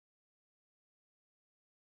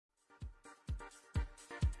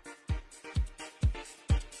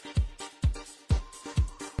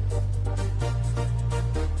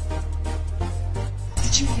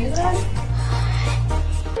you hear that?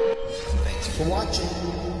 Thanks for watching.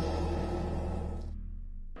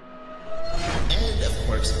 And of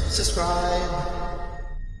course, subscribe.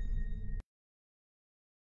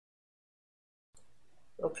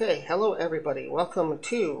 Okay, hello everybody. Welcome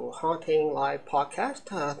to Hauntinglive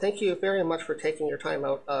podcast. Thank you very much for taking your time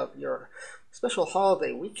out of your special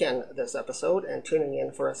holiday weekend this episode and tuning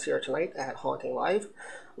in for us here tonight at Hauntinglive.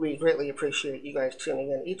 We greatly appreciate you guys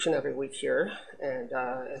tuning in each and every week here, and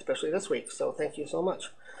especially this week. So thank you so much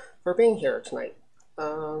for being here tonight.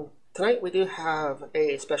 Tonight we do have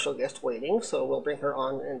a special guest waiting, so we'll bring her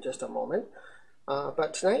on in just a moment.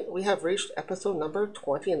 But tonight we have reached episode number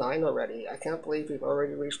 29 already. I can't believe we've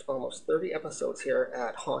already reached almost 30 episodes here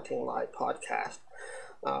at Hauntinglive podcast.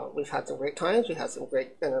 We've had some great times. We had some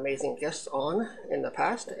great and amazing guests on in the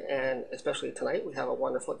past, and especially tonight we have a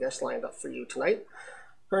wonderful guest lined up for you tonight.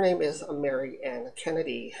 Her name is Mary Ann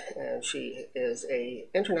Kennedy, and she is a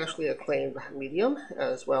internationally acclaimed medium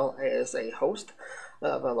as well as a host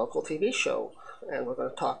of a local TV show. And we're going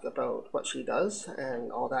to talk about what she does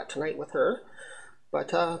and all that tonight with her.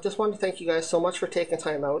 But just wanted to thank you guys so much for taking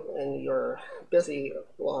time out in your busy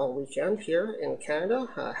long weekend here in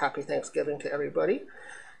Canada. Happy Thanksgiving to everybody.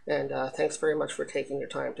 And thanks very much for taking your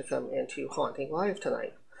time to come into Hauntinglive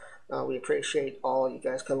tonight. We appreciate all you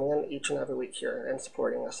guys coming in each and every week here and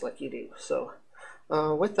supporting us like you do. So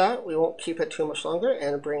with that, we won't keep it too much longer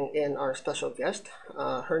and bring in our special guest.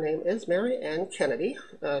 Her name is Mary Ann Kennedy.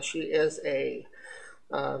 She is a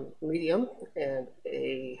medium and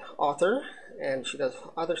a author, and she does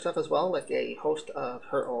other stuff as well, like a host of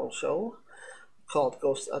her own show called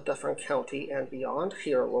Ghosts of Dufferin County and Beyond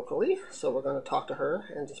here locally. So we're going to talk to her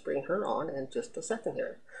and just bring her on in just a second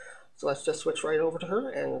here. So let's just switch right over to her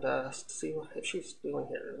and see if she's doing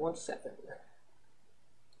here. 1 second.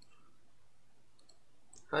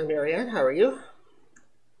 Hi Mary Ann, how are you?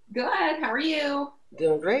 Good, how are you?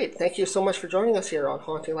 Doing great. Thank you so much for joining us here on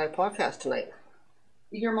Hauntinglive podcast tonight.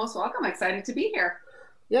 You're most welcome. Excited to be here.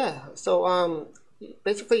 Yeah, so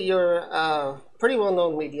basically you're a pretty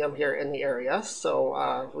well-known medium here in the area,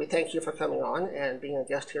 so we thank you for coming on and being a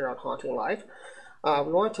guest here on Hauntinglive.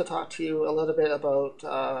 We wanted to talk to you a little bit about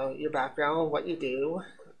your background, what you do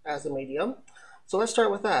as a medium. So let's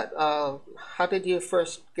start with that. How did you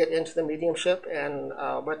first get into the mediumship, and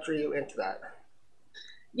what drew you into that?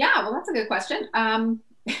 Yeah, well, that's a good question.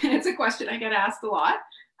 It's a question I get asked a lot.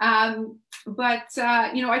 You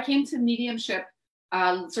know, I came to mediumship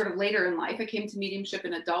sort of later in life. I came to mediumship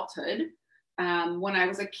in adulthood. When I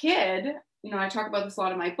was a kid, you know, I talk about this a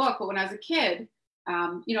lot in my book, but when I was a kid,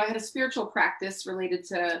 you know, I had a spiritual practice related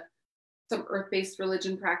to some earth-based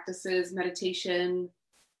religion practices, meditation,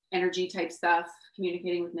 energy type stuff,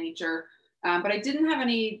 communicating with nature. But I didn't have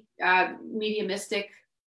any mediumistic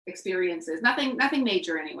experiences, nothing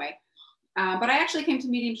major anyway. But I actually came to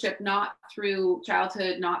mediumship not through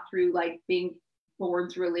childhood, not through like being born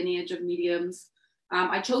through a lineage of mediums.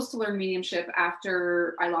 I chose to learn mediumship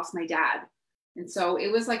after I lost my dad. And so it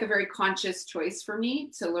was like a very conscious choice for me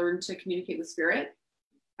to learn to communicate with spirit.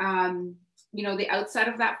 You know, the outside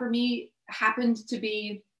of that for me happened to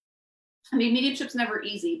be, I mean, mediumship's never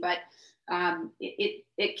easy, but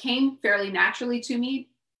it came fairly naturally to me,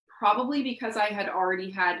 probably because I had already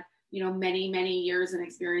had, you know, many years and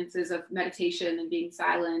experiences of meditation and being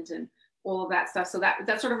silent and all of that stuff. So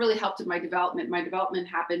that sort of really helped in my development. My development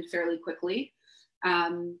happened fairly quickly.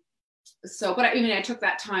 But I mean, I took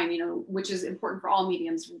that time, you know, which is important for all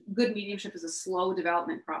mediums. Good mediumship is a slow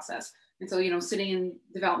development process. And so, you know, sitting in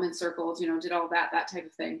development circles, you know, did all that type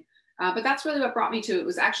of thing. But that's really what brought me to it. It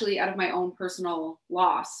was actually out of my own personal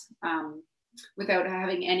loss, without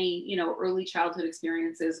having any, you know, early childhood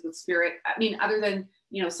experiences with spirit. I mean, other than,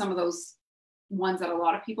 you know, some of those ones that a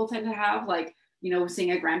lot of people tend to have, like, you know,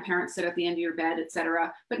 seeing a grandparent sit at the end of your bed,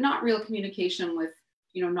 etc., but not real communication with,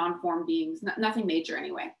 you know, non-form beings, nothing major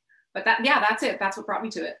anyway. But that's it. That's what brought me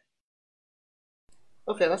to it.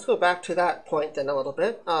 Okay, let's go back to that point then a little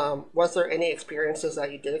bit. Was there any experiences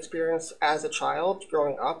that you did experience as a child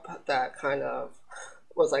growing up that kind of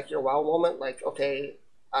was like your wow moment? Like, okay,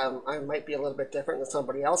 I might be a little bit different than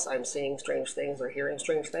somebody else. I'm seeing strange things or hearing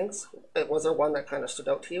strange things. Was there one that kind of stood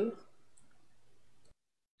out to you?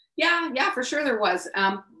 Yeah, for sure there was.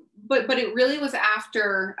 But it really was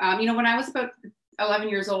after, you know, when I was about 11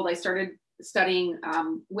 years old, I started studying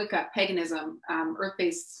Wicca, paganism,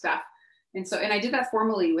 earth-based stuff. And I did that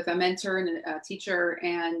formally with a mentor and a teacher.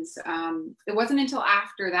 And it wasn't until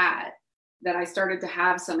after that I started to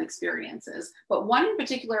have some experiences. But one in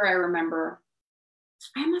particular, I remember,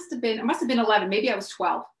 I must have been 11, maybe I was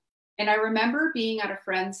 12. And I remember being at a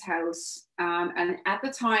friend's house. And at the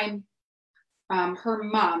time, her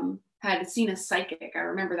mom had seen a psychic. I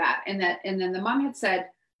remember that. And then the mom had said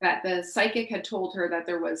that the psychic had told her that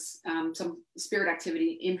there was some spirit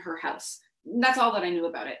activity in her house. That's all that I knew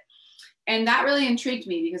about it. And that really intrigued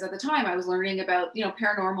me because at the time I was learning about,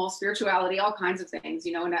 paranormal, spirituality, all kinds of things,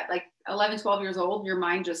 and at like 11, 12 years old, your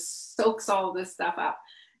mind just soaks all of this stuff up.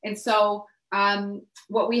 And so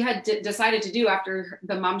what we had decided to do after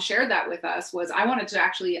the mom shared that with us was I wanted to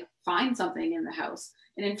actually find something in the house.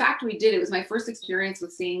 And in fact, we did. It was my first experience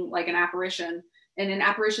with seeing like an apparition, and an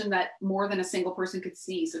apparition that more than a single person could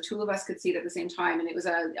see. So two of us could see it at the same time. And it was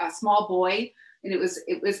a small boy. And it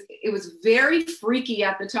was very freaky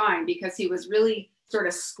at the time because he was really sort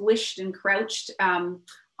of squished and crouched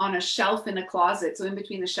on a shelf in a closet. So in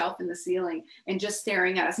between the shelf and the ceiling, and just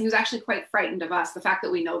staring at us. And he was actually quite frightened of us, the fact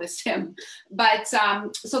that we noticed him. But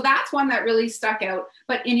so that's one that really stuck out.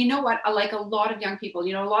 And you know what, like a lot of young people,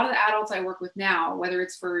 a lot of the adults I work with now, whether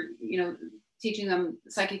it's for, teaching them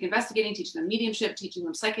psychic investigating, teaching them mediumship, teaching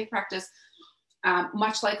them psychic practice,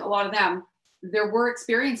 much like a lot of them, there were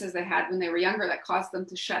experiences they had when they were younger that caused them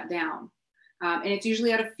to shut down. And it's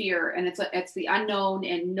usually out of fear, and it's the unknown,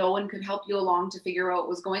 and no one could help you along to figure out what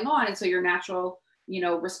was going on. And so your natural,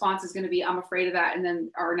 response is going to be, I'm afraid of that. And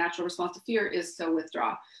then our natural response to fear is to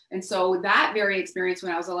withdraw. And so that very experience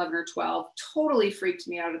when I was 11 or 12 totally freaked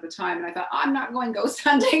me out at the time. And I thought, I'm not going ghost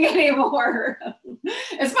hunting anymore.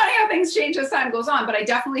 It's funny how things change as time goes on, but I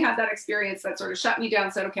definitely had that experience that sort of shut me down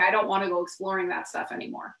and said, okay, I don't want to go exploring that stuff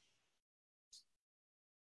anymore.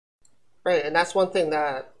 Right, and that's one thing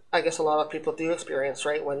that I guess a lot of people do experience,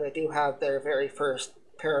 right? When they do have their very first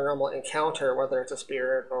paranormal encounter, whether it's a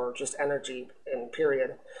spirit or just energy in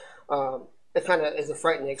period, it kind of is a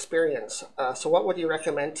frightening experience. So what would you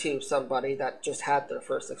recommend to somebody that just had their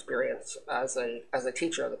first experience as a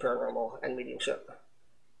teacher of the paranormal and mediumship?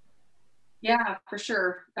 Yeah, for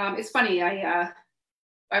sure. It's funny.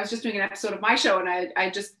 I was just doing an episode of my show, and I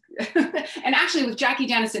just, and actually with Jackie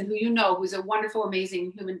Dennison, who's a wonderful,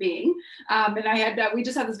 amazing human being. And we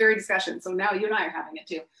just had this very discussion. So now you and I are having it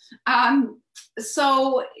too.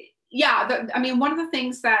 So yeah, one of the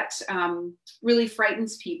things that really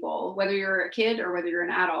frightens people, whether you're a kid or whether you're an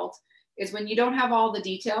adult, is when you don't have all the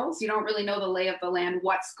details, you don't really know the lay of the land,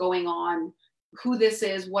 what's going on, who this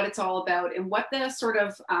is, what it's all about, and what the sort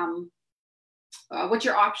of, what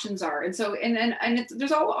your options are. And so,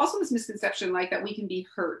 there's also this misconception like that we can be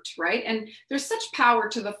hurt, right? And there's such power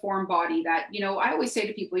to the form body that, I always say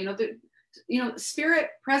to people, spirit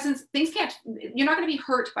presence, you're not going to be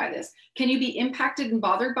hurt by this. Can you be impacted and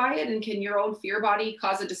bothered by it? And can your own fear body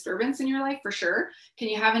cause a disturbance in your life? For sure. Can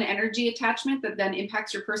you have an energy attachment that then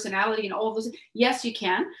impacts your personality and all of those? Yes, you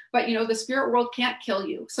can. But the spirit world can't kill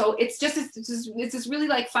you. So it's this really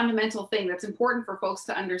like fundamental thing that's important for folks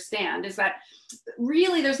to understand, is that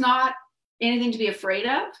really there's not anything to be afraid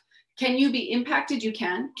of. Can you be impacted? You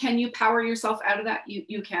can. Can you power yourself out of that?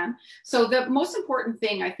 You can. So the most important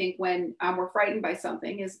thing, I think, when we're frightened by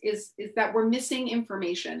something is that we're missing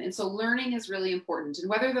information. And so learning is really important. And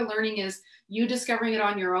whether the learning is you discovering it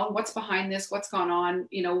on your own, what's behind this, what's gone on,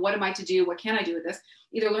 what am I to do? What can I do with this?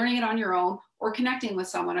 Either learning it on your own or connecting with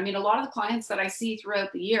someone. A lot of the clients that I see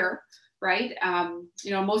throughout the year, right?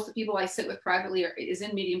 Most of the people I sit with privately is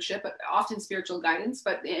in mediumship, but often spiritual guidance.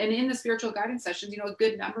 And in the spiritual guidance sessions, a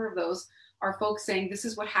good number of those are folks saying, this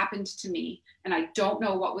is what happened to me, and I don't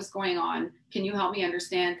know what was going on. Can you help me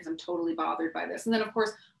understand? Because I'm totally bothered by this. And then, of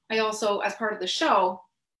course, I also, as part of the show,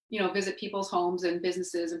 visit people's homes and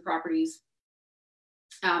businesses and properties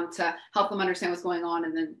to help them understand what's going on,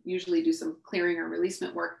 and then usually do some clearing or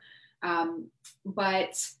releasement work. I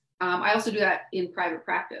also do that in private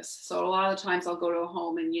practice. So a lot of the times I'll go to a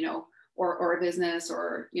home and, or a business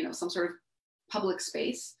or, some sort of public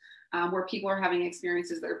space where people are having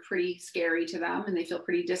experiences that are pretty scary to them, and they feel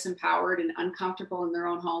pretty disempowered and uncomfortable in their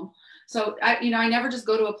own home. So I never just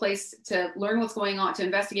go to a place to learn what's going on, to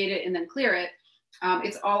investigate it and then clear it.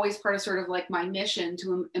 It's always part of sort of like my mission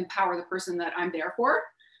to empower the person that I'm there for,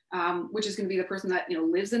 which is going to be the person that,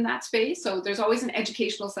 lives in that space. So there's always an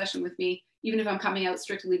educational session with me, even if I'm coming out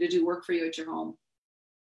strictly to do work for you at your home.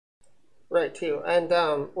 Right, too. And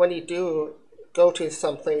when you do go to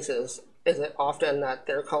some places, is it often that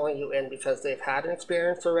they're calling you in because they've had an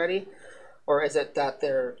experience already? Or is it that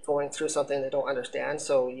they're going through something they don't understand,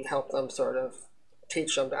 so you help them sort of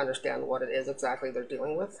teach them to understand what it is exactly they're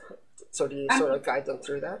dealing with? So do you sort of guide them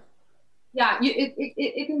through that? Yeah,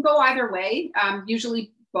 it can go either way.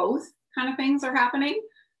 Usually both kind of things are happening.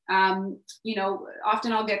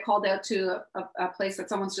 Often I'll get called out to a place that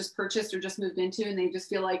someone's just purchased or just moved into, and they just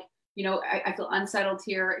feel like I feel unsettled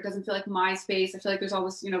here. It doesn't feel like my space. I feel like there's all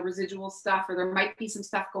this, residual stuff, or there might be some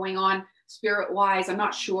stuff going on spirit wise. I'm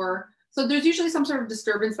not sure. So there's usually some sort of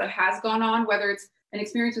disturbance that has gone on, whether it's an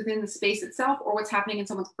experience within the space itself or what's happening in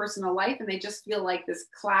someone's personal life. And they just feel like this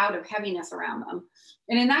cloud of heaviness around them.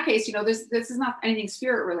 And in that case, this is not anything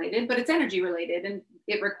spirit related, but it's energy related, and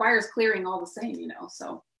it requires clearing all the same,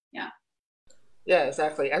 so yeah. Yeah,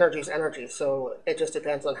 exactly. Energy is energy. So it just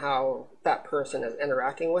depends on how that person is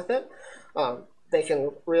interacting with it. They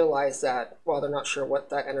can realize that, well, they're not sure what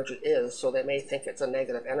that energy is. So they may think it's a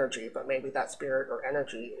negative energy, but maybe that spirit or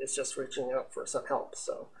energy is just reaching out for some help.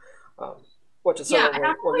 So, which is sort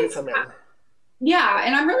of where you come in. Yeah.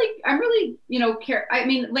 And I'm really, care. I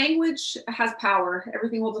mean, language has power.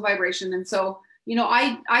 Everything holds a vibration. And so,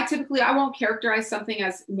 I typically, I won't characterize something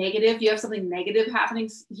as negative. You have something negative happening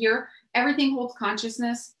here. Everything holds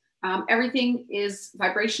consciousness. Everything is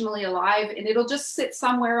vibrationally alive, and it'll just sit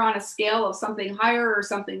somewhere on a scale of something higher or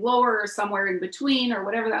something lower or somewhere in between or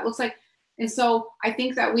whatever that looks like. And so I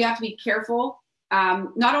think that we have to be careful,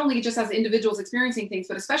 not only just as individuals experiencing things,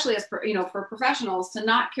 but especially as, for professionals, to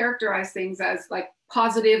not characterize things as like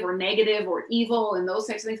positive or negative or evil and those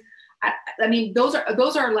types of things. I mean, those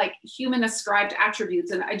are like human ascribed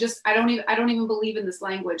attributes. And I don't even believe in this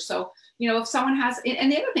language. So, if someone has,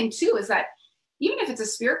 and the other thing too, is that even if it's a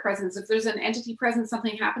spirit presence, if there's an entity present,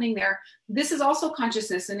 something happening there, this is also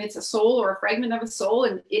consciousness, and it's a soul or a fragment of a soul.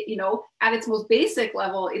 And it, at its most basic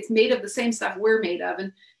level, it's made of the same stuff we're made of.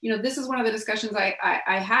 And, this is one of the discussions I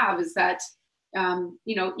have, is that,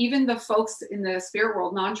 even the folks in the spirit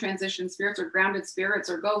world, non-transition spirits or grounded spirits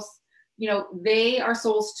or ghosts, they are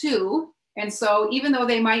souls too. And so even though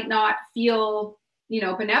they might not feel,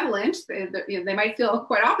 benevolent, they might feel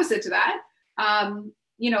quite opposite to that.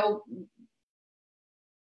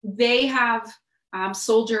 They have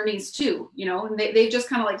soul journeys too, and they've just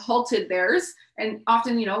kind of like halted theirs. And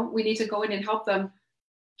often, we need to go in and help them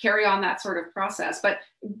carry on that sort of process. But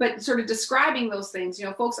sort of describing those things,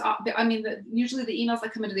 folks, I mean, usually the emails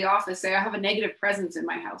that come into the office say, I have a negative presence in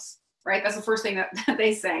my house, right? That's the first thing that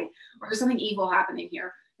they say, or there's something evil happening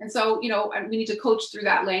here. And so, we need to coach through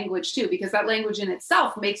that language too, because that language in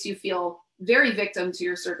itself makes you feel very victim to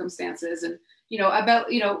your circumstances. And, we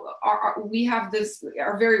have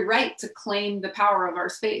our very right to claim the power of our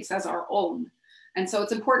space as our own. And so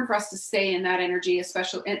it's important for us to stay in that energy,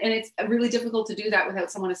 especially, and it's really difficult to do that without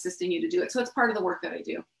someone assisting you to do it. So it's part of the work that I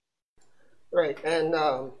do. Right. And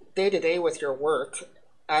day to day with your work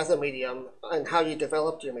as a medium and how you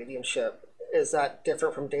developed your mediumship, is that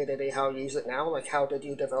different from day to day how you use it now? Like, how did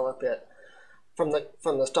you develop it from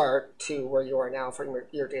the start to where you are now from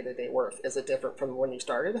your day to day work? Is it different from when you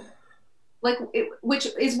started? Like, which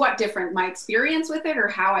is what different? My experience with it, or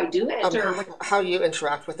how I do it, or how you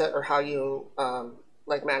interact with it, or how you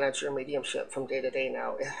manage your mediumship from day to day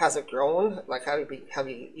now? Has it grown? Like, have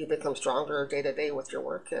you become stronger day to day with your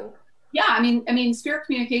work? And yeah, I mean, spirit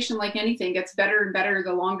communication, like anything, gets better and better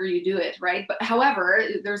the longer you do it, right? But however,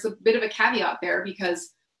 there's a bit of a caveat there,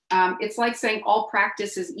 because it's like saying all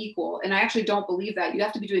practice is equal. And I actually don't believe that. You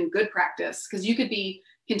have to be doing good practice, because you could be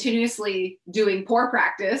continuously doing poor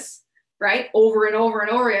practice, right? Over and over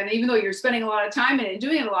and over again. And even though you're spending a lot of time in it and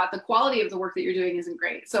doing it a lot, the quality of the work that you're doing isn't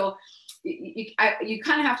great. So you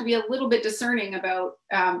kind of have to be a little bit discerning about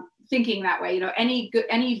thinking that way.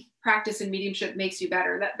 Any practice in mediumship makes you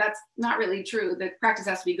better. That's not really true. The practice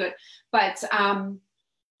has to be good. But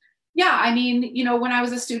yeah, I mean, when I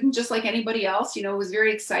was a student, just like anybody else, it was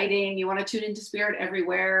very exciting. You want to tune into spirit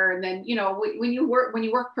everywhere. And then, when you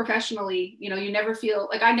work professionally, you never feel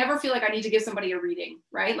like, I never feel like I need to give somebody a reading,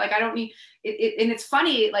 right? Like, I don't need it. And it's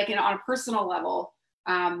funny, like, on a personal level,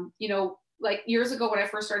 like years ago when I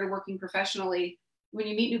first started working professionally, when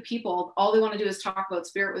you meet new people, all they want to do is talk about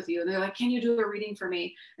spirit with you. And they're like, can you do a reading for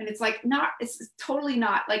me? And it's like, it's totally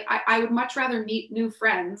not. Like, I would much rather meet new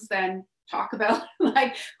friends than talk about,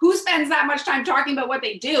 like, who spends that much time talking about what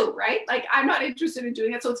they do, right? Like, I'm not interested in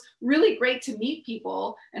doing it. So it's really great to meet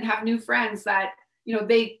people and have new friends that,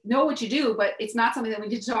 they know what you do, but it's not something that we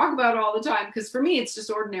need to talk about all the time. Because for me, it's just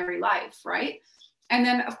ordinary life, right? And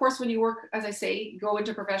then, of course, when you work, as I say, go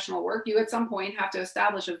into professional work, you at some point have to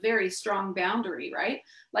establish a very strong boundary, right?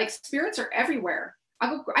 Like, spirits are everywhere.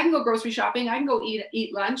 I can go grocery shopping. I can go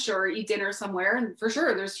eat lunch or eat dinner somewhere. And for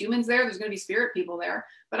sure, there's humans there. There's going to be spirit people there.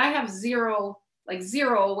 But I have zero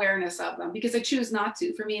awareness of them, because I choose not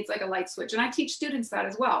to. For me, it's like a light switch. And I teach students that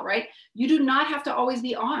as well, right? You do not have to always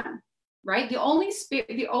be on, right? The only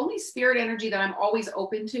spirit energy that I'm always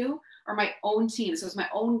open to are my own team. So it's my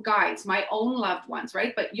own guides, my own loved ones,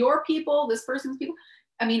 right? But your people, this person's people,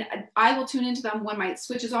 I mean, I will tune into them when my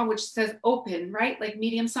switch is on, which says open, right? Like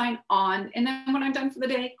medium sign on. And then when I'm done for the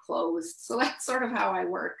day, closed. So that's sort of how I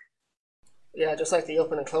work. Yeah, just like the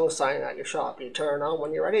open and close sign at your shop. You turn it on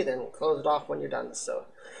when you're ready, then close it off when you're done. So,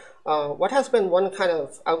 what has been one kind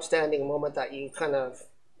of outstanding moment that you kind of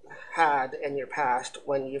had in your past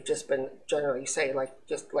when you've just been generally, say,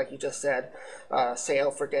 like you just said, say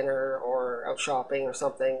out for dinner or out shopping or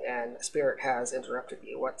something, and spirit has interrupted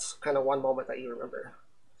you? What's kind of one moment that you remember?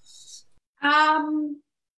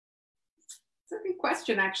 It's a good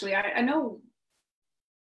question, actually. I know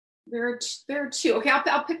there are two. Okay,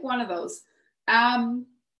 I'll pick one of those. Um,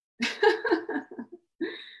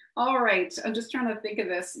 all right, I'm just trying to think of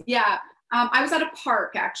this. Yeah, I was at a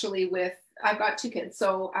park actually with, I've got two kids.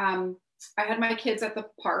 So I had my kids at the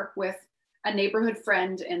park with a neighborhood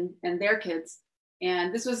friend and their kids.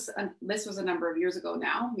 And this was a number of years ago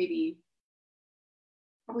now, maybe,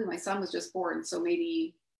 probably my son was just born. So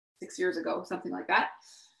maybe 6 years ago, something like that.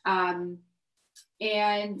 And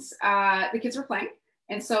the kids were playing.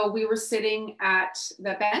 And so we were sitting at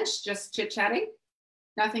the bench, just chit-chatting,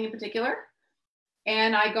 nothing in particular.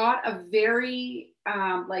 And I got a very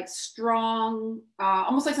like strong,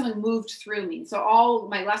 almost like something moved through me. So all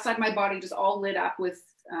my left side of my body just all lit up with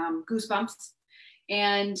goosebumps.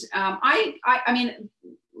 And I mean,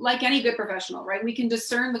 like any good professional, right? We can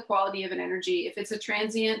discern the quality of an energy. If it's a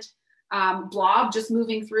transient blob just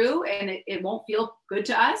moving through and it won't feel good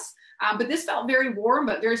to us. But this felt very warm,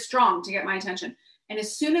 but very strong to get my attention. And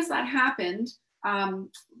as soon as that happened,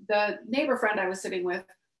 the neighbor friend I was sitting with,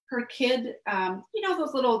 her kid, you know,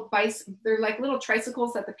 those little bikes, they're like little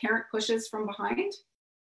tricycles that the parent pushes from behind.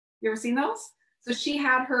 You ever seen those? So she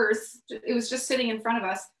had hers, it was just sitting in front of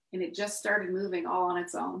us and it just started moving all on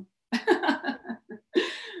its own.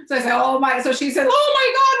 So I said, oh my, so she said, oh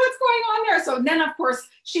my God, what's going on there? So then of course,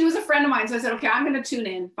 she was a friend of mine. So I said, okay, I'm going to tune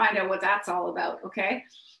in, find out what that's all about. Okay.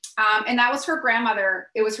 And that was her grandmother.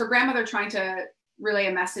 It was her grandmother trying to relay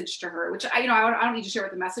a message to her, which I don't need to share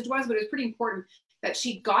what the message was, but it was pretty important that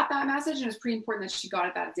she got that message, and it was pretty important that she got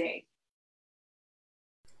it that day.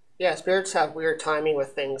 Yeah, spirits have weird timing with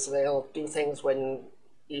things. They'll do things when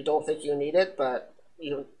you don't think you need it, but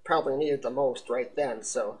you probably need it the most right then.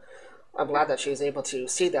 So I'm glad that she's able to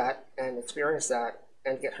see that and experience that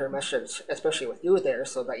and get her message, especially with you there,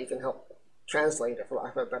 so that you can help translate it, for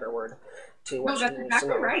lack of a better word, to what she needs to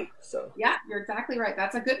know. Right. So yeah, you're exactly right.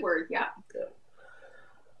 That's a good word. Yeah. Yeah.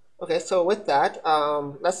 Okay, so with that,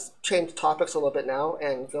 let's change topics a little bit now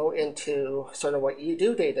and go into sort of what you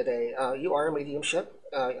do day to day. You are a mediumship.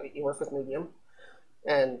 You work with medium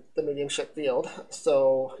and the mediumship field.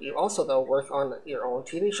 So you also, though, work on your own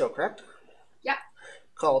TV show, correct? Yeah.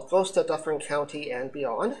 Called Ghost of Dufferin County and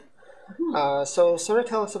Beyond. Mm-hmm. So sort of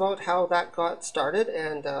tell us about how that got started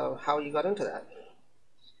and how you got into that.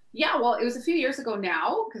 Yeah, well, it was a few years ago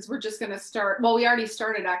now, because we're just going to start. Well, we already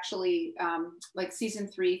started actually like season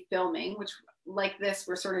 3 filming, which like this,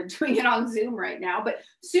 we're sort of doing it on Zoom right now, but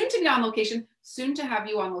soon to be on location, soon to have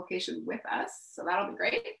you on location with us. So that'll be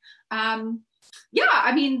great. Yeah,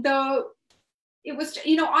 I mean, it was,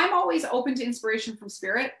 you know, I'm always open to inspiration from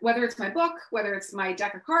spirit, whether it's my book, whether it's my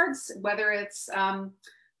deck of cards, whether it's,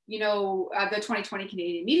 you know, the 2020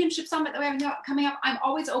 Canadian Mediumship Summit that we have coming up. I'm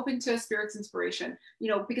always open to spirit's inspiration, you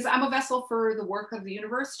know, because I'm a vessel for the work of the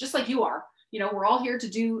universe, just like you are. You know, we're all here to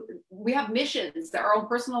do, we have missions, that our own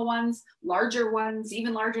personal ones, larger ones,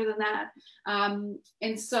 even larger than that.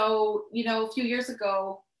 And so, you know, a few years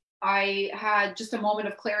ago, I had just a moment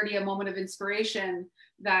of clarity, a moment of inspiration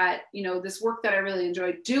that, you know, this work that I really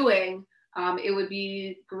enjoyed doing, it would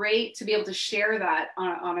be great to be able to share that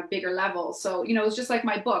on a bigger level. So, you know, it's just like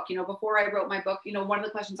my book, you know, before I wrote my book, you know, one of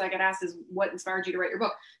the questions I get asked is what inspired you to write your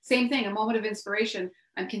book? Same thing, a moment of inspiration.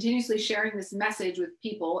 I'm continuously sharing this message with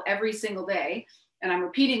people every single day. And I'm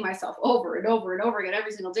repeating myself over and over and over again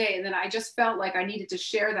every single day. And then I just felt like I needed to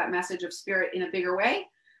share that message of spirit in a bigger way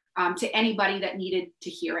to anybody that needed to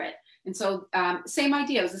hear it. And so same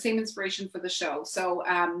idea, it was the same inspiration for the show. So,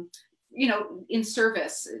 you know, in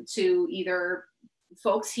service to either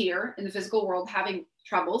folks here in the physical world having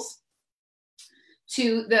troubles,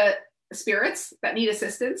 to the spirits that need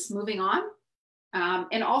assistance moving on.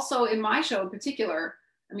 And also in my show in particular,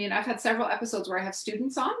 I mean, I've had several episodes where I have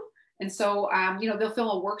students on. And so, you know, they'll film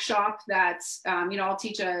a workshop that's, you know, I'll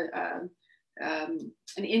teach an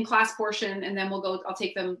in-class portion, and then I'll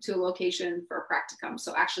take them to a location for a practicum.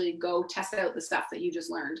 So actually go test out the stuff that you just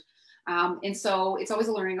learned. And so it's always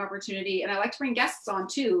a learning opportunity. And I like to bring guests on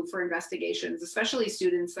too for investigations, especially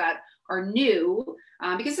students that are new,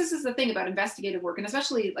 because this is the thing about investigative work, and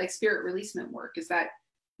especially like spirit releasement work, is that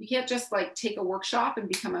You can't just like take a workshop and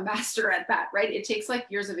become a master at that, right? It takes like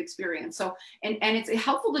years of experience. So, and it's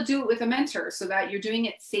helpful to do it with a mentor so that you're doing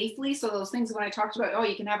it safely. So those things when I talked about, oh,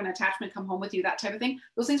 you can have an attachment come home with you, that type of thing,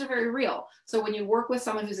 those things are very real. So when you work with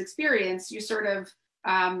someone who's experienced, you sort of,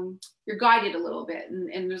 you're guided a little bit,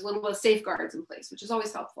 and there's a little bit of safeguards in place, which is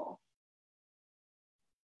always helpful.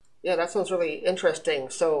 Yeah, that sounds really interesting.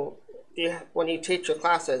 So when you teach your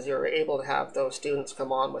classes, you're able to have those students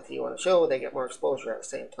come on with you on a show. They get more exposure at the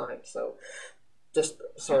same time. So just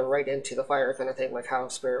sort of right into the fire kind of thing, like how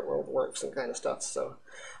spirit world works and kind of stuff. So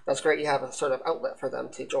that's great. You have a sort of outlet for them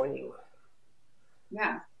to join you.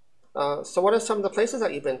 Yeah. So what are some of the places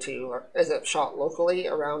that you've been to? Is it shot locally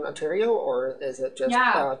around Ontario, or is it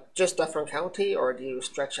just Dufferin County, or do you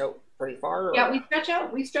stretch out pretty far? Or? Yeah,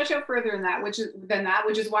 we stretch out further than that, which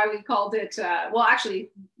is why we called it, well,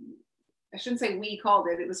 actually, I shouldn't say we called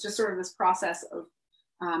it. It was just sort of this process of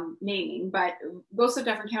naming, but most of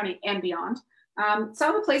Dufferin County and beyond.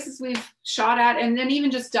 Some of the places we've shot at, and then even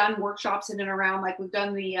just done workshops in and around, like we've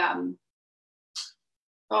done the,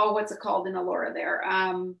 what's it called in Elora there?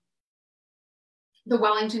 The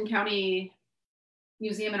Wellington County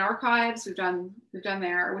Museum and Archives. We've done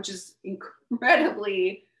there, which is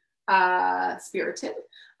incredibly spirited.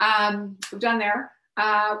 We've done there.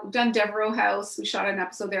 We've done Devereux House. We shot an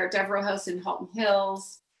episode there at Devereux House in Halton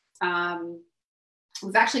Hills.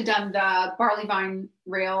 We've actually done the Barley Vine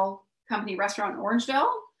Rail Company restaurant in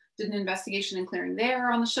Orangeville. Did an investigation and clearing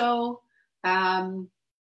there on the show. Gosh,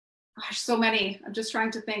 so many. I'm just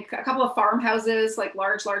trying to think. A couple of farmhouses, like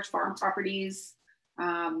large farm properties.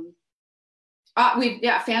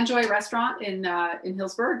 Fanjoy restaurant in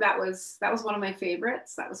Hillsburg. That was one of my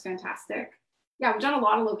favorites. That was fantastic. Yeah, we've done a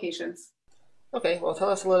lot of locations. Okay, well, tell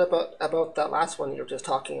us a little bit about that last one you were just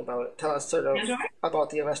talking about. Tell us sort of about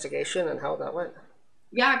the investigation and how that went.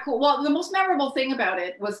 Yeah, cool. Well, the most memorable thing about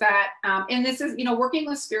it was that, and this is, working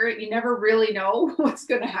with spirit, you never really know what's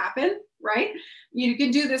going to happen, right? You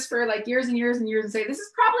can do this for like years and years and years and say, this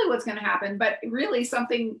is probably what's going to happen, but really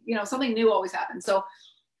something new always happens. So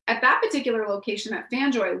at that particular location at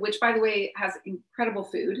Fanjoy, which by the way has incredible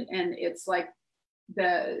food, and it's like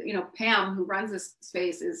Pam, who runs this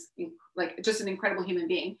space, is like just an incredible human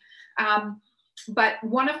being. But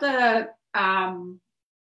one of the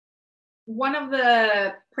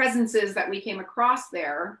presences that we came across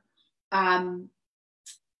there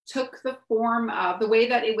took the form of the way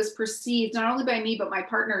that it was perceived, not only by me, but my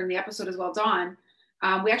partner in the episode as well, Dawn.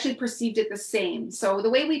 We actually perceived it the same. So the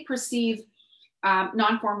way we perceive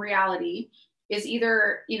non-form reality is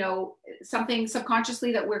either, something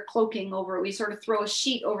subconsciously that we're cloaking over. We sort of throw a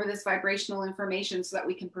sheet over this vibrational information so that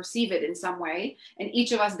we can perceive it in some way. And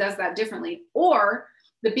each of us does that differently. Or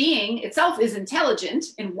the being itself is intelligent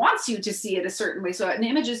and wants you to see it a certain way. So an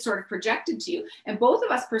image is sort of projected to you. And both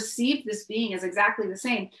of us perceived this being as exactly the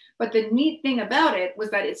same. But the neat thing about it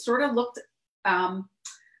was that it sort of looked a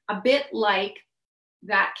bit like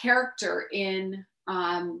that character in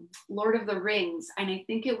Lord of the Rings. And I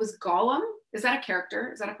think it was Gollum. Is that a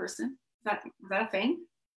character? Is that a person? Is that a thing?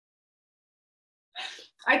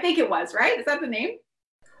 I think it was, right? Is that the name?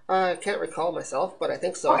 I can't recall myself, but I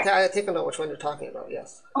think so. Okay. I think I know which one you're talking about,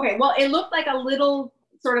 yes. Okay, well, it looked like a little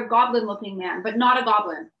sort of goblin-looking man, but not a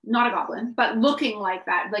goblin, but looking like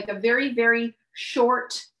that, like a very, very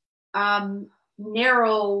short,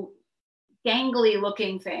 narrow,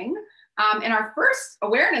 gangly-looking thing. And our first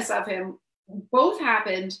awareness of him both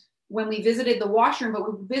happened when we visited the washroom, but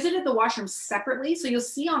we visited the washroom separately. So you'll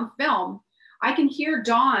see on film, I can hear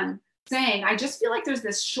Dawn saying, I just feel like there's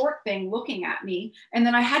this short thing looking at me. And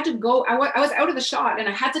then I had to go, I was out of the shot and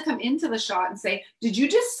I had to come into the shot and say, did you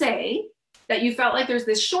just say that you felt like there's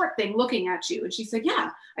this short thing looking at you? And she said,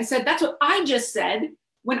 yeah. I said, that's what I just said.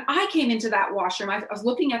 When I came into that washroom, I was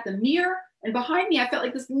looking at the mirror, and behind me, I felt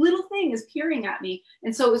like this little thing is peering at me.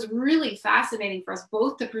 And so it was really fascinating for us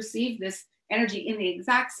both to perceive this energy in the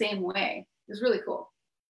exact same way. It was really cool.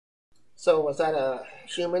 So was that a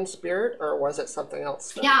human spirit or was it something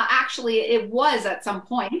else? Yeah, actually it was at some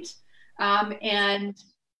point. And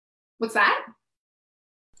what's that?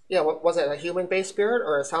 Yeah, was it a human-based spirit,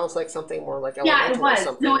 or it sounds like something more like elemental? Yeah, it was. Or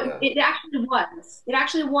something? No, it actually was. It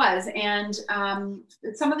actually was. And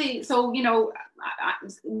some of the, so,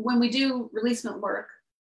 when we do releasement work,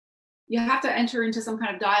 you have to enter into some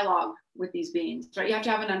kind of dialogue with these beings, right? You have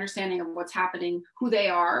to have an understanding of what's happening, who they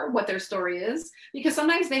are, what their story is, because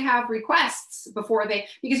sometimes they have requests before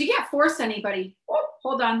because you can't force anybody. Oh,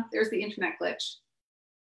 hold on, there's the internet glitch.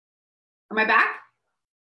 Am I back?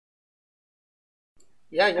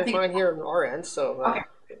 Yeah, you're fine here on our end, so. Okay.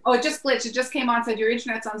 Oh, it just glitched. It just came on, said your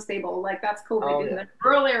internet's unstable. Like that's COVID in the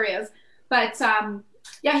rural areas. But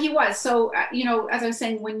Yeah, he was. So, as I was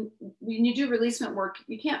saying, when you do releasement work,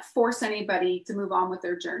 you can't force anybody to move on with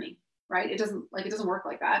their journey, right? It doesn't work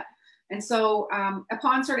like that. And so,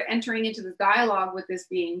 upon sort of entering into the dialogue with this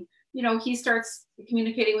being, he starts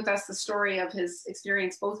communicating with us the story of his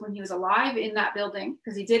experience, both when he was alive in that building,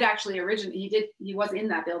 because he did actually he was in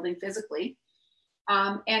that building physically,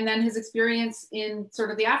 and then his experience in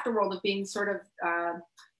sort of the afterworld of being sort of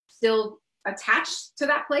still attached to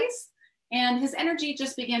that place. And his energy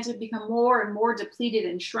just began to become more and more depleted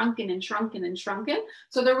and shrunken and shrunken and shrunken.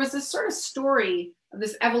 So there was this sort of story of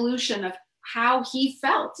this evolution of how he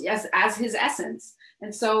felt as his essence.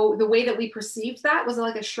 And so the way that we perceived that was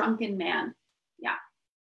like a shrunken man. Yeah.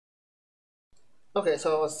 Okay,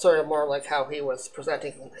 so it was sort of more like how he was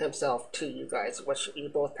presenting himself to you guys, which you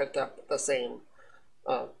both picked up the same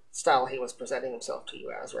style he was presenting himself to you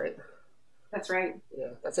as, right? That's right.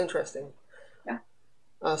 Yeah, that's interesting. Yeah.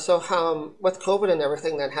 So with COVID and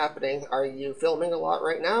everything that happening, are you filming a lot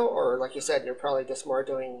right now? Or like you said, you're probably just more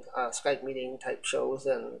doing Skype meeting type shows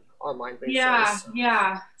and online based Yeah, shows?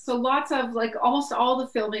 yeah. So lots of like almost all the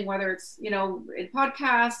filming, whether it's, in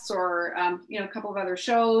podcasts or, a couple of other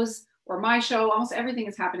shows or my show, almost everything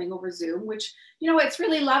is happening over Zoom, which, it's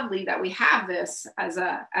really lovely that we have this as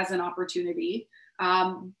an opportunity.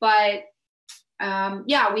 But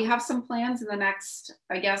yeah, we have some plans in the next,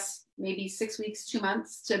 I guess, maybe 6 weeks, 2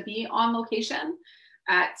 months to be on location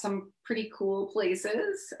at some pretty cool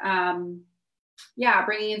places. Yeah,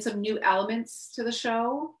 bringing in some new elements to the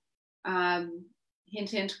show. Hint,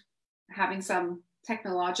 hint, having some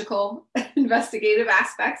technological investigative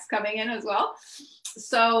aspects coming in as well.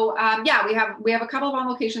 So yeah, we have a couple of on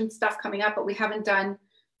location stuff coming up, but we haven't done.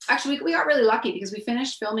 Actually, we got really lucky because we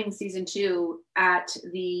finished filming season 2 at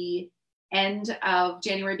the end of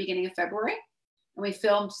January, beginning of February. And we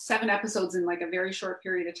filmed 7 episodes in like a very short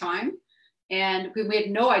period of time. And we had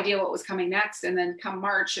no idea what was coming next. And then come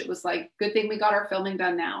March, it was like, good thing we got our filming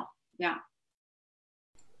done now. Yeah.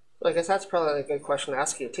 I guess that's probably a good question to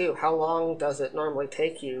ask you too. How long does it normally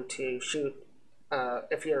take you to shoot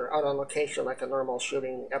if you're out on location like a normal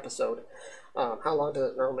shooting episode? How long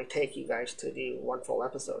does it normally take you guys to do one full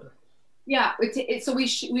episode? Yeah, so we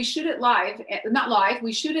shoot it live, not live.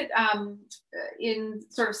 We shoot it in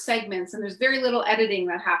sort of segments, and there's very little editing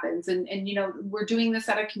that happens. And we're doing this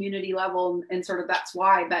at a community level, and sort of that's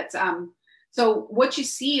why. But so what you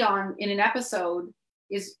see in an episode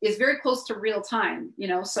is very close to real time.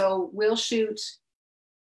 So we'll shoot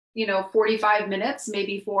 45 minutes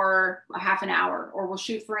maybe for a half an hour, or we'll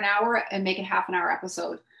shoot for an hour and make a half an hour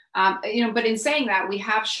episode. But in saying that, we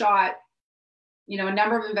have shot a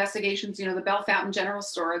number of investigations. The Bell Fountain General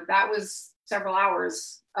Store, that was several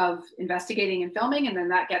hours of investigating and filming, and then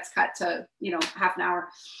that gets cut to half an hour.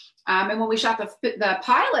 And when we shot the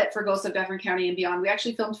pilot for Ghosts of Dufferin County and Beyond, we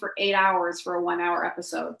actually filmed for 8 hours for a 1 hour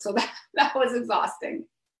episode. So that was exhausting.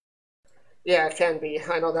 Yeah, it can be.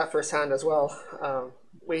 I know that firsthand as well.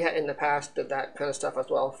 We had in the past did that kind of stuff as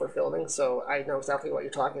well for filming, so I know exactly what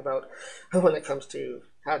you're talking about when it comes to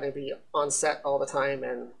having to be on set all the time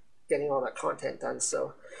and getting all that content done.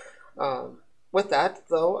 So with that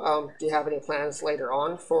though, do you have any plans later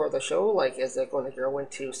on for the show? Like, is it going to grow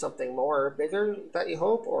into something more bigger that you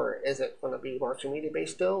hope, or is it going to be more community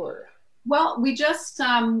based still? Or Well, we just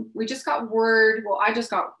got word. Well, I just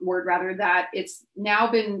got word rather that it's now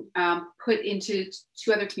been put into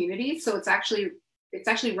 2 other communities. So it's actually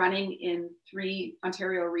running in 3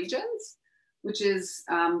 Ontario regions, which is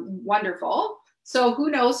wonderful. So who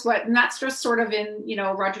knows what, and that's just sort of in,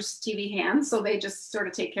 Rogers TV hands. So they just sort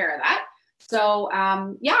of take care of that. So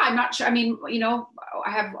yeah, I'm not sure. I mean, I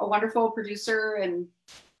have a wonderful producer and,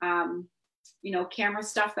 camera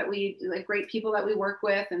stuff that we like, great people that we work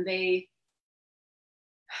with, and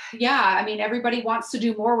yeah, I mean, everybody wants to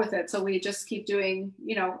do more with it. So we just keep doing,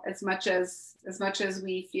 as much as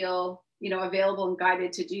we feel, available and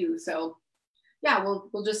guided to do. So yeah,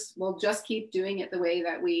 we'll just keep doing it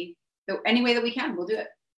any way that we can, we'll do it.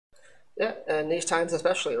 yeah, and these times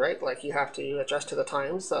especially, right? Like you have to adjust to the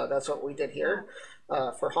times. That's what we did here.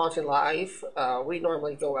 For Hauntinglive, we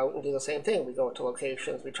normally go out and do the same thing. We go to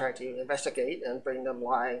locations, we try to investigate and bring them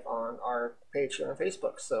live on our page here on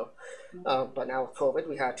Facebook. So, but now with COVID,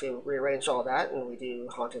 we had to rearrange all that, and we do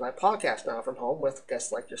Hauntinglive podcast now from home with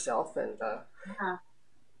guests like yourself, and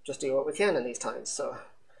just do what we can in these times. So,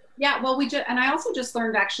 yeah, well, and I also just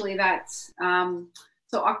learned actually that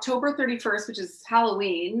so October 31st, which is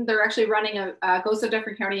Halloween, they're actually running a Ghosts of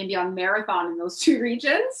Dufferin County and Beyond marathon in those 2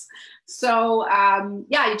 regions. So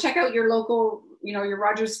yeah, you check out your local, your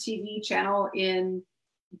Rogers TV channel in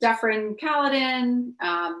Dufferin, Caledon.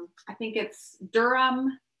 I think it's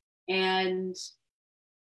Durham and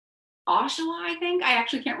Oshawa, I think. I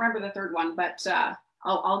actually can't remember the third one, but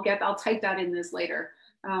I'll type that in this later,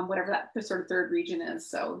 whatever that sort of third region is.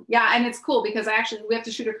 So yeah, and it's cool because we have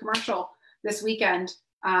to shoot a commercial this weekend,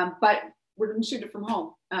 but we're going to shoot it from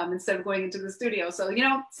home instead of going into the studio. So, you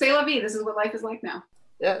know, c'est la vie. This is what life is like now.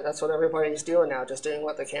 Yeah, that's what everybody's doing now, just doing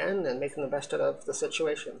what they can and making the best out of the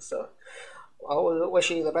situation. So I'll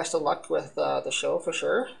wish you the best of luck with the show for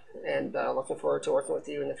sure, and looking forward to working with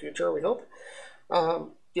you in the future, we hope.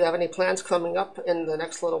 Do you have any plans coming up in the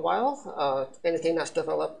next little while? Anything that's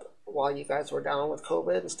developed while you guys were down with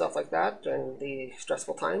COVID and stuff like that during the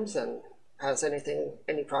stressful times? And has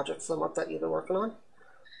any projects come up that you've been working on?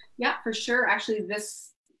 Yeah, for sure. Actually,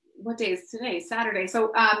 what day is today? Saturday.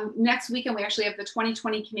 So next weekend, we actually have the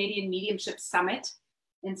 2020 Canadian Mediumship Summit.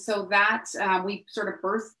 And so that we sort of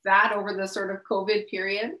birthed that over the sort of COVID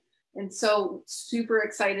period. And so super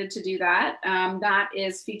excited to do that. That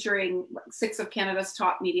is featuring 6 of Canada's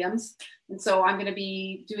top mediums. And so I'm going to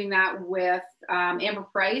be doing that with Amber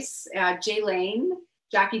Price, Jay Lane,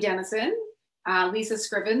 Jackie Dennison, Lisa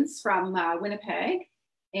Scrivens from Winnipeg,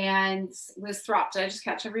 and Liz Throp. Did I just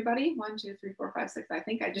catch everybody? 1, 2, 3, 4, 5, 6. I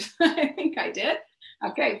think I did.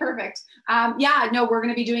 Okay, perfect. Yeah, no, we're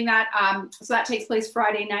going to be doing that. So that takes place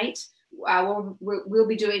Friday night. We'll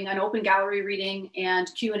be doing an open gallery reading and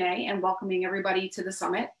Q&A and welcoming everybody to the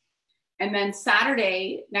summit. And then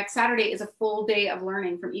next Saturday is a full day of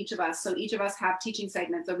learning from each of us. So each of us have teaching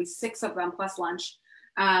segments. There'll be 6 of them plus lunch.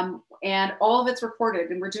 And all of it's recorded,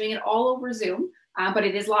 and we're doing it all over Zoom, but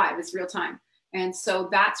it is live, it's real time. And so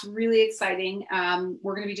that's really exciting.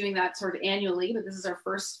 We're going to be doing that sort of annually, but this is our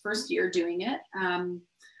first year doing it.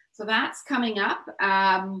 So that's coming up.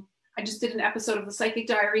 I just did an episode of the Psychic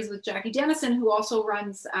Diaries with Jackie Dennison, who also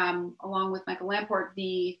runs, along with Michael Lamport,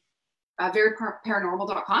 the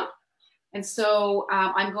veryparanormal.com. And so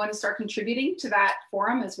I'm going to start contributing to that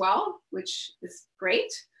forum as well, which is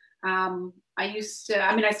great. I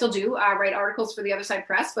still do write articles for the Other Side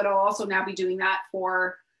Press, but I'll also now be doing that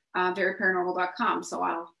for veryparanormal.com. So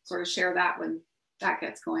I'll sort of share that when that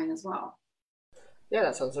gets going as well. Yeah,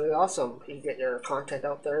 that sounds really awesome. You get your content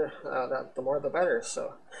out there, the more the better.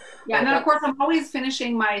 So yeah, and then of course I'm always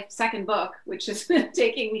finishing my second book, which has been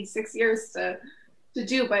taking me 6 years to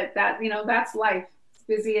do. But that, you know, that's life. It's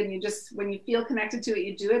busy, and you just, when you feel connected to it,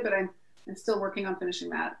 you do it. But I'm still working on finishing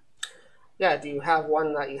that. Yeah, do you have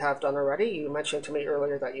one that you have done already? You mentioned to me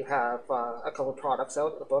earlier that you have a couple of products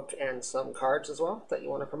out, a book and some cards as well that you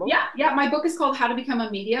want to promote. Yeah. My book is called How to Become a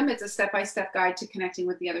Medium. It's a step-by-step guide to connecting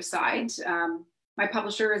with the other side. My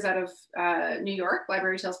publisher is out of New York,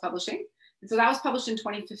 Library Tales Publishing. And so that was published in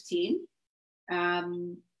 2015.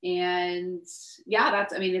 And yeah,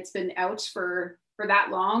 it's been out for that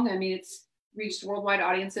long. I mean, it's reached worldwide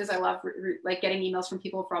audiences. I love like getting emails from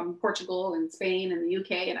people from Portugal and Spain and the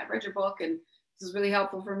UK, and I've read your book and this is really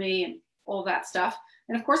helpful for me and all that stuff.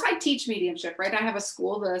 And of course I teach mediumship, right? I have a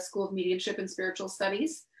school, the School of Mediumship and Spiritual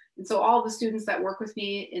Studies. And so all the students that work with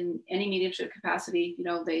me in any mediumship capacity, you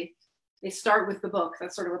know, they start with the book.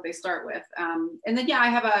 That's sort of what they start with. And then, yeah,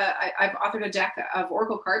 I've authored a deck of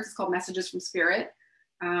oracle cards. It's called Messages from Spirit.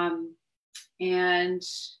 And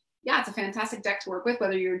yeah, it's a fantastic deck to work with,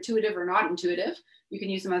 whether you're intuitive or not intuitive. You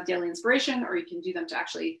can use them as daily inspiration, or you can do them to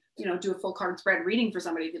actually, you know, do a full card spread reading for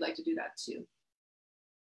somebody if you'd like to do that too.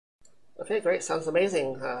 Okay, great. Sounds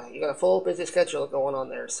amazing. You got a full busy schedule going on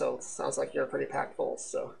there, so it sounds like you're pretty packed full.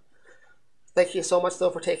 So thank you so much,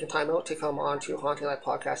 though, for taking time out to come on to Hauntinglive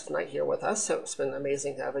podcast tonight here with us. So it's been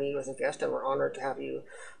amazing having you as a guest, and we're honored to have you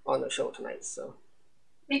on the show tonight. So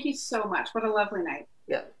thank you so much. What a lovely night.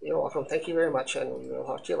 Yeah, you're welcome. Thank you very much, and we will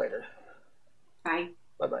talk to you later. Bye.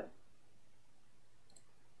 Bye-bye.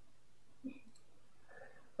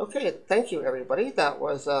 Okay, thank you, everybody. That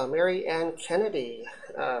was Mary Ann Kennedy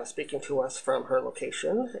speaking to us from her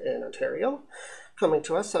location in Ontario. Coming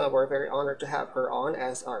to us, we're very honored to have her on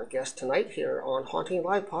as our guest tonight here on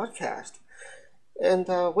Hauntinglive podcast.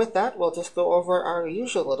 And with that, we'll just go over our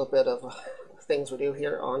usual little bit of things we do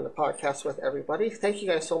here on the podcast with everybody. Thank you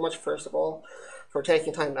guys so much, first of all, for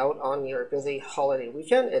taking time out on your busy holiday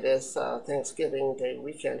weekend. It is Thanksgiving Day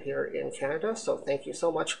weekend here in Canada, so thank you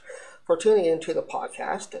so much for tuning into the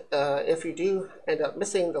podcast. If you do end up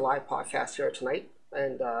missing the live podcast here tonight,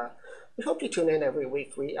 and we hope you tune in every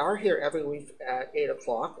week. We are here every week at 8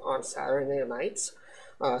 o'clock on Saturday nights.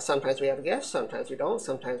 Sometimes we have a guest, sometimes we don't,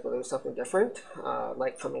 sometimes we'll do something different.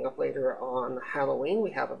 Like coming up later on Halloween,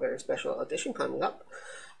 we have a very special edition coming up,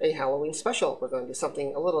 a Halloween special. We're going to do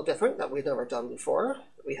something a little different that we've never done before.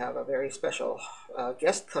 We have a very special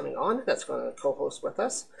guest coming on that's going to co-host with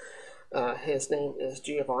us. His name is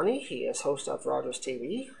Giovanni. He is host of Rogers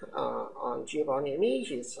TV. On Giovanni and Me,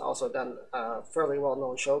 he's also done a fairly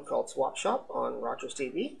well-known show called Swap Shop on Rogers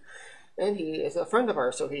TV. And he is a friend of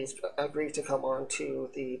ours, so he's agreed to come on to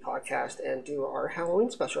the podcast and do our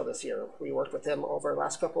Halloween special this year. We worked with him over the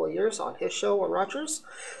last couple of years on his show on Rogers.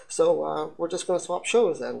 So we're just going to swap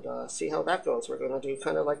shows and see how that goes. We're going to do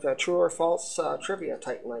kind of like a true or false trivia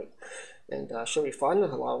type night. And should be fun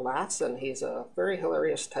and a lot of laughs, and he's a very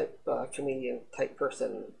hilarious type comedian type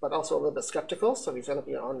person, but also a little bit skeptical, so he's going to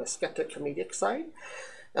be on the skeptic comedic side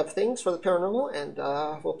of things for the paranormal, and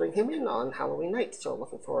we'll bring him in on Halloween night, so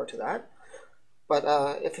looking forward to that. But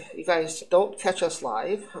if you guys don't catch us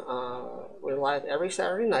live, we're live every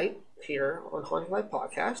Saturday night here on Hauntinglive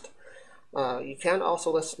Podcast. You can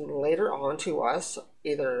also listen later on to us,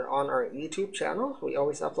 either on our YouTube channel. We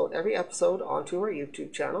always upload every episode onto our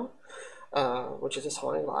YouTube channel, which is just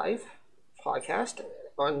Hauntinglive Podcast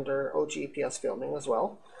under OGPS Filming as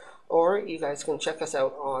well. Or you guys can check us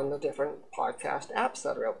out on the different podcast apps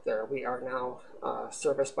that are out there. We are now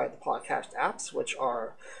serviced by the podcast apps, which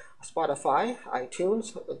are Spotify,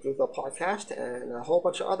 iTunes, Google Podcast, and a whole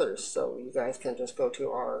bunch of others. So you guys can just go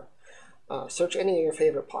to our search any of your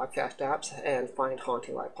favorite podcast apps and find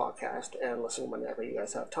Hauntinglive Podcast and listen whenever you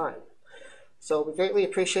guys have time. So we greatly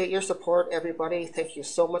appreciate your support, everybody. Thank you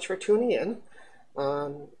so much for tuning in.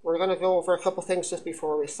 We're going to go over a couple things just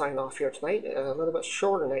before we sign off here tonight. A little bit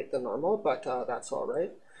shorter night than normal, but that's all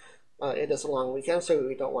right. It is a long weekend, so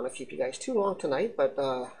we don't want to keep you guys too long tonight. But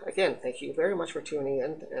again, thank you very much for tuning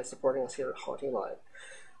in and supporting us here at Haunting Live.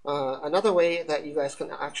 Another way that you guys can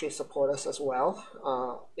actually support us as well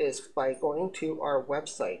is by going to our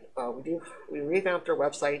website. We revamped our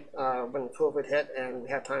website when COVID hit, and we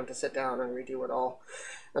had time to sit down and redo it all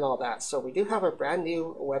and all that. So we do have a brand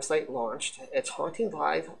new website launched. It's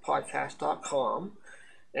hauntinglivepodcast.com,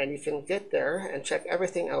 and you can get there and check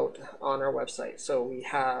everything out on our website. So we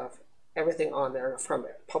have everything on there from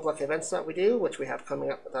public events that we do, which we have coming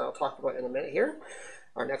up that I'll talk about in a minute here.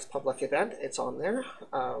 Our next public event, it's on there.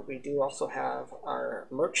 We do also have our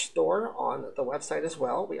merch store on the website as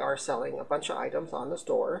well. We are selling a bunch of items on the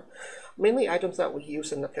store, mainly items that we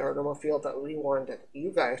use in the paranormal field that we wanted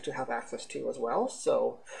you guys to have access to as well.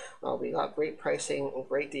 So we got great pricing and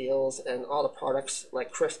great deals, and all the products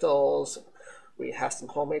like crystals. We have some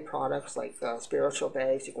homemade products like spiritual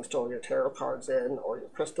bags you can store your tarot cards in or your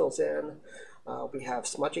crystals in. We have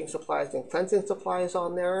smudging supplies and cleansing supplies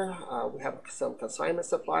on there. We have some consignment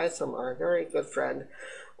supplies from our very good friend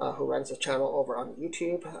who runs a channel over on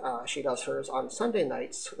YouTube. She does hers on Sunday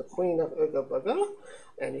nights, the Queen of Ooga Booga,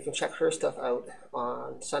 and you can check her stuff out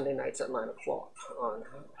on Sunday nights at 9 o'clock on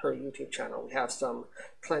her YouTube channel. We have some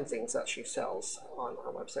cleansings that she sells on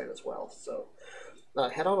our website as well. So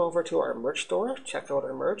head on over to our merch store, check out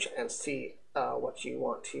our merch, and see what you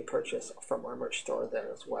want to purchase from our merch store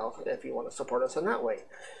there as well, if you want to support us in that way.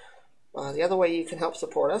 The other way you can help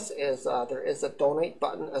support us is there is a donate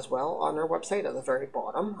button as well on our website at the very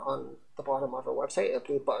bottom. On the bottom of our website, a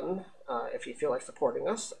blue button. If you feel like supporting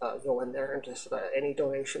us, go in there and just any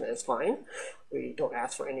donation is fine. We don't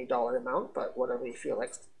ask for any dollar amount, but whatever you feel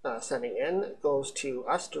like sending in goes to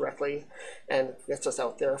us directly and gets us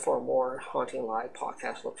out there for more Haunting Live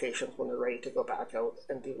podcast locations when we're ready to go back out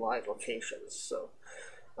and do live locations. So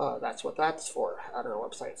that's what that's for on our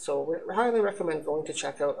website. So we highly recommend going to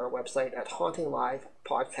check out our website at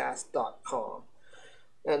hauntinglivepodcast.com.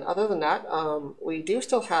 And other than that, we do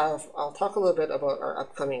still have, I'll talk a little bit about our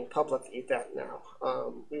upcoming public event now.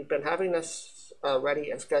 We've been having this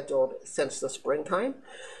ready and scheduled since the springtime,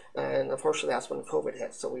 and unfortunately that's when COVID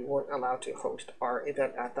hit, so we weren't allowed to host our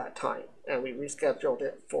event at that time. And we rescheduled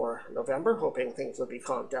it for November, hoping things would be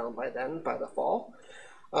calmed down by then, by the fall.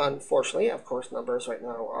 Unfortunately, of course, numbers right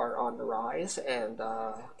now are on the rise, and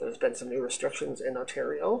there's been some new restrictions in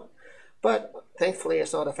Ontario. But thankfully,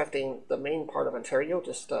 it's not affecting the main part of Ontario,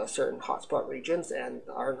 just certain hotspot regions, and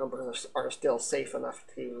our numbers are still safe enough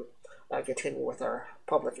to continue with our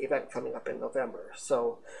public event coming up in November.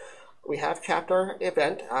 So we have capped our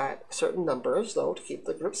event at certain numbers, though, to keep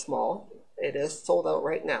the group small. It is sold out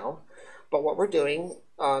right now. But what we're doing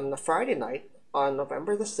on the Friday night, on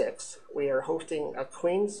November the 6th, we are hosting a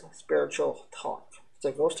Queen's Spiritual Talk. So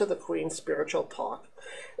it goes to the Queen's Spiritual Talk.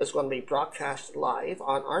 It's going to be broadcast live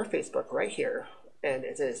on our Facebook right here. And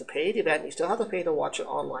it is a paid event. You still have to pay to watch it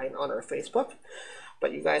online on our Facebook.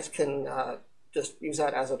 But you guys can just use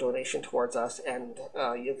that as a donation towards us, and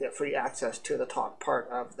you'll get free access to the talk part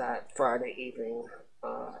of that Friday evening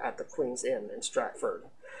at the Queen's Inn in Stratford.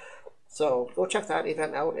 So go check that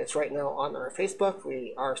event out. It's right now on our Facebook.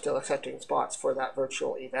 We are still accepting spots for that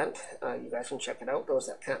virtual event. You guys can check it out. Those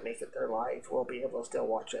that can't make it there live will be able to still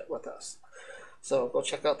watch it with us. So go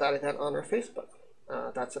check out that event on our Facebook.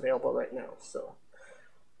 That's available right now. So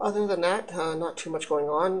other than that, not too much going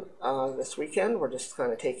on this weekend. We're just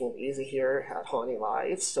kind of taking it easy here at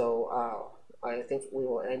Hauntinglive. So I think we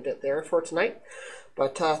will end it there for tonight.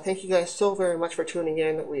 But thank you guys so very much for tuning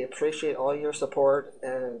in. We appreciate all your support,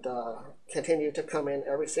 and continue to come in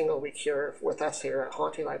every single week here with us here at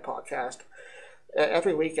Hauntinglive Podcast,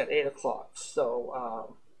 every week at 8 o'clock.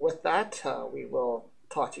 So with that, we will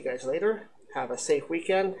talk to you guys later. Have a safe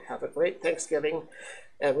weekend. Have a great Thanksgiving.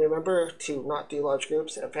 And remember to not do large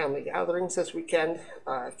groups and family gatherings this weekend.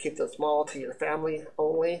 Keep them small to your family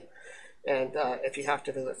only. And if you have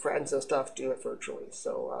to visit friends and stuff, do it virtually.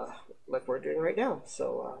 So like we're doing right now.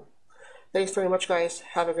 So thanks very much, guys.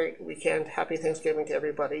 Have a great weekend. Happy Thanksgiving to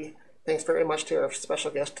everybody. Thanks very much to our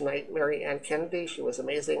special guest tonight, Mary Ann Kennedy. She was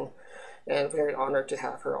amazing, and very honored to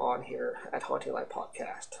have her on here at Hauntinglive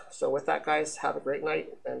Podcast. So with that, guys, have a great night,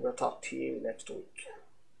 and we'll talk to you next week.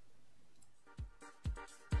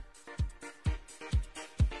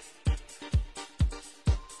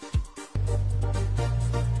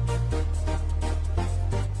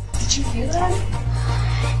 Did you hear that?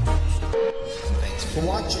 Thanks for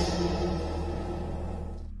watching.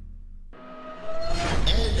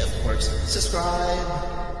 And of course,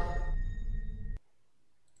 subscribe.